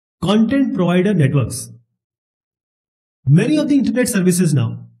content provider networks. Many of the internet services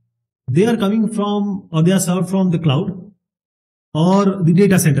now, they are coming from or they are served from the cloud or the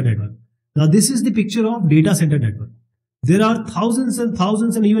data center network. Now this is the picture of data center network. There are thousands and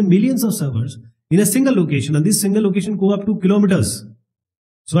thousands and even millions of servers in a single location, and this single location go up to kilometers.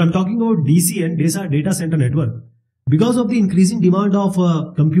 So I'm talking about DCN, data center network. Because of the increasing demand of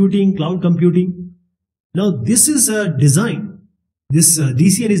computing, cloud computing. Now this is designed, this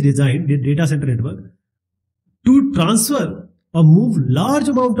DCN is designed, the data center network, to transfer or move large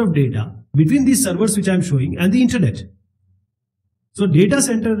amount of data between these servers which I am showing and the internet. So data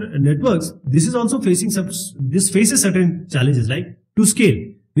center networks, this is also facing this faces certain challenges, like to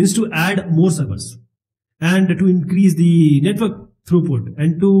scale, means to add more servers and to increase the network throughput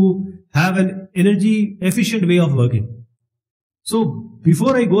and to have an energy efficient way of working. So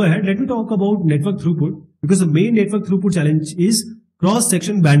before I go ahead, let me talk about network throughput, because the main network throughput challenge is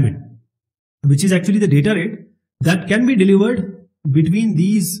cross-section bandwidth, which is actually the data rate that can be delivered between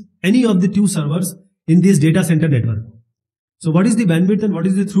any of the two servers in this data center network. So what is the bandwidth and what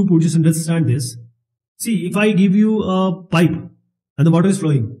is the throughput? Just understand this. See, if I give you a pipe and the water is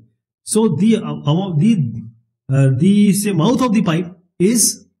flowing, so the mouth of the pipe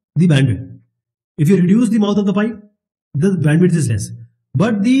is the bandwidth. If you reduce the mouth of the pipe, the bandwidth is less.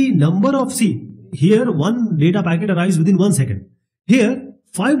 But the number of, here one data packet arrives within 1 second. Here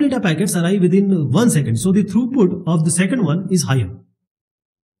 5 data packets arrive within 1 second. So the throughput of the second one is higher.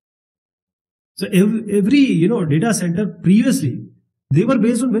 So every data center previously, they were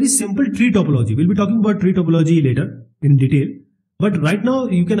based on very simple tree topology. We'll be talking about tree topology later in detail. But right now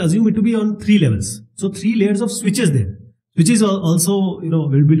you can assume it to be on 3 levels. So 3 layers of switches there. Switches also,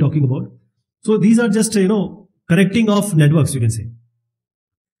 we'll be talking about. So these are just, connecting of networks, you can say.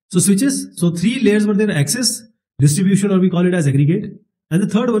 So switches, so 3 layers were there: access, distribution, or we call it as aggregate. And the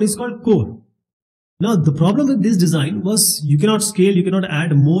third one is called core. Now the problem with this design was you cannot scale, you cannot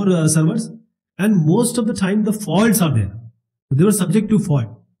add more servers. And most of the time the faults are there. They were subject to fault.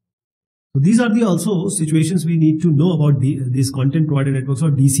 So these are the also situations we need to know about these content provider networks,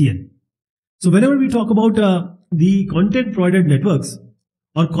 or DCN. So whenever we talk about the content provider networks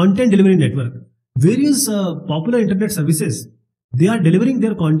or content delivery network, various popular internet services, they are delivering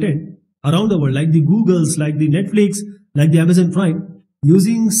their content around the world, like the Googles, like the Netflix, like the Amazon Prime,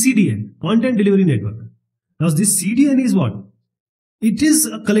 using CDN, content delivery network. Now this CDN is what? It is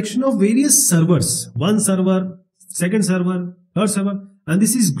a collection of various servers, one server, second server, third server, and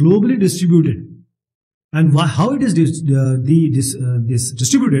this is globally distributed. And how it is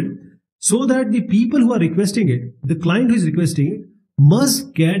distributed? So that the people who are requesting it, the client who is requesting it,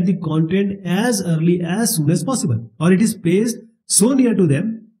 must get the content as early as soon as possible, or it is placed so near to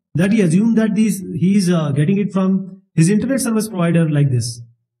them that he assumes that he is getting it from his internet service provider like this.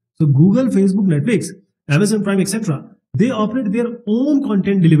 So Google, Facebook, Netflix, Amazon Prime, etc., they operate their own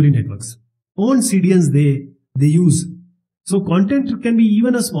content delivery networks, own CDNs they use. So content can be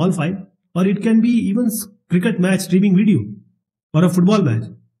even a small file, or it can be even cricket match streaming video or a football match.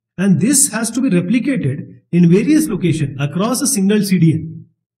 And this has to be replicated in various locations across a single CDN.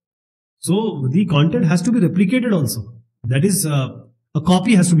 So the content has to be replicated also. That is, a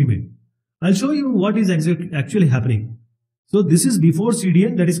copy has to be made. I'll show you what is actually happening. So this is before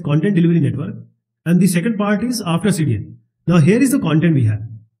CDN, that is content delivery network. And the second part is after CDN. Now here is the content we have.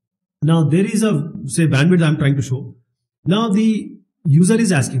 Now there is a, bandwidth I'm trying to show. Now the user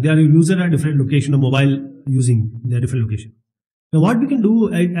is asking, there are user at different location, a mobile using their different location. Now what we can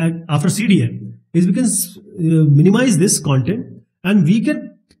do after CDN is we can minimize this content and we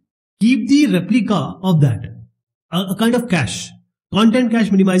can keep the replica of that, a kind of cache. Content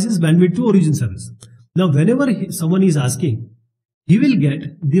cache minimizes bandwidth to origin service. Now whenever someone is asking, he will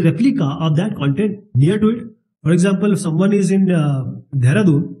get the replica of that content near to it. For example, if someone is in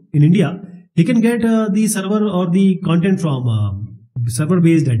Dehradun in India, he can get the server or the content from server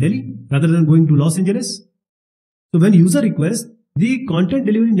based at Delhi rather than going to Los Angeles. So when user requests, the content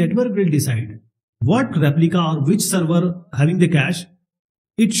delivery network will decide what replica or which server having the cache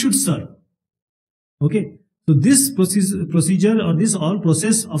it should serve. Okay. So this procedure or this all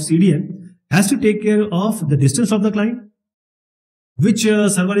process of CDN has to take care of the distance of the client, which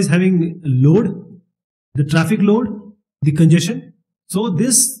server is having load, the traffic load, the congestion. So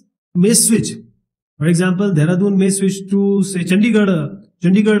this may switch. For example, Dehradun may switch to say Chandigarh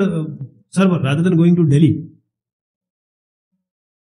server rather than going to Delhi.